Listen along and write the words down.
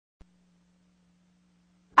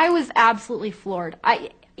I was absolutely floored.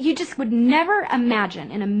 You just would never imagine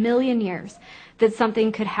in a million years that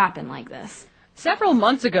something could happen like this. Several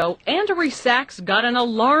months ago, Andrea Sachs got an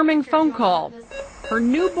alarming phone call. Her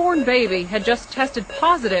newborn baby had just tested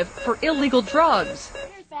positive for illegal drugs.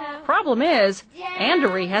 Problem is,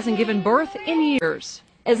 Andrea hasn't given birth in years.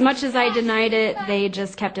 As much as I denied it, they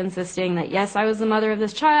just kept insisting that, yes, I was the mother of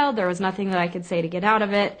this child. There was nothing that I could say to get out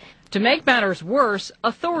of it. To make matters worse,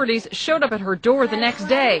 authorities showed up at her door the next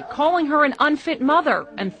day, calling her an unfit mother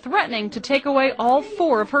and threatening to take away all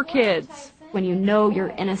 4 of her kids. When you know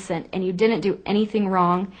you're innocent and you didn't do anything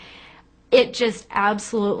wrong, it just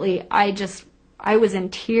absolutely, I was in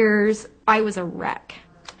tears. I was a wreck.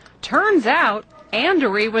 Turns out,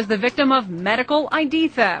 Andrea was the victim of medical ID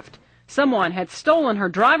theft. Someone had stolen her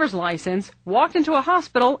driver's license, walked into a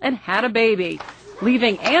hospital, and had a baby,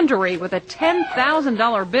 leaving Andrea with a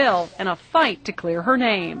 $10,000 bill and a fight to clear her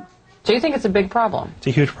name. Do you think it's a big problem? It's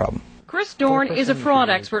a huge problem. Chris Dorn is a fraud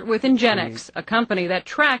expert with Ingenix, a company that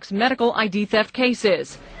tracks medical ID theft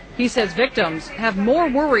cases. He says victims have more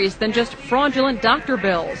worries than just fraudulent doctor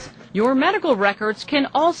bills. Your medical records can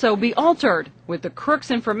also be altered, with the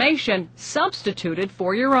crook's information substituted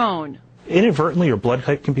for your own. Inadvertently, your blood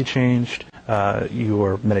type can be changed,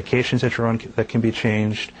 your medications that you're on that can be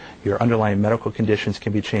changed, your underlying medical conditions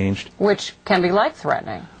can be changed. Which can be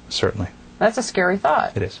life-threatening. Certainly. That's a scary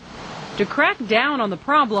thought. It is. To crack down on the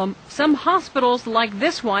problem, some hospitals like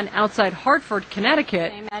this one outside Hartford,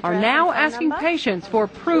 Connecticut, are now asking patients for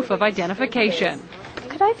proof of identification.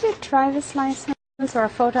 Could I have your driver's license or a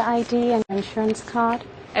photo ID and insurance card?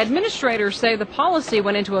 Administrators say the policy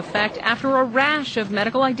went into effect after a rash of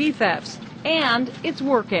medical ID thefts, and it's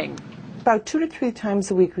working. About 2 to 3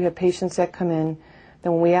 times a week we have patients that come in,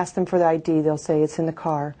 then when we ask them for the ID, they'll say it's in the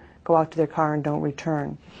car, go out to their car and don't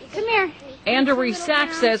return. Come here. Andrea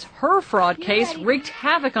Sachs says her fraud case wreaked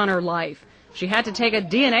havoc on her life. She had to take a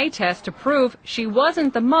DNA test to prove she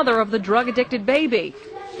wasn't the mother of the drug-addicted baby,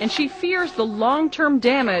 and she fears the long-term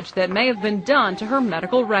damage that may have been done to her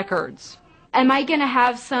medical records. Am I going to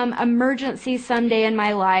have some emergency someday in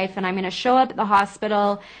my life and I'm going to show up at the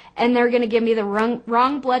hospital and they're going to give me the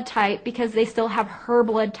wrong blood type because they still have her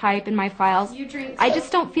blood type in my files? I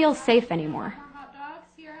just don't feel safe anymore.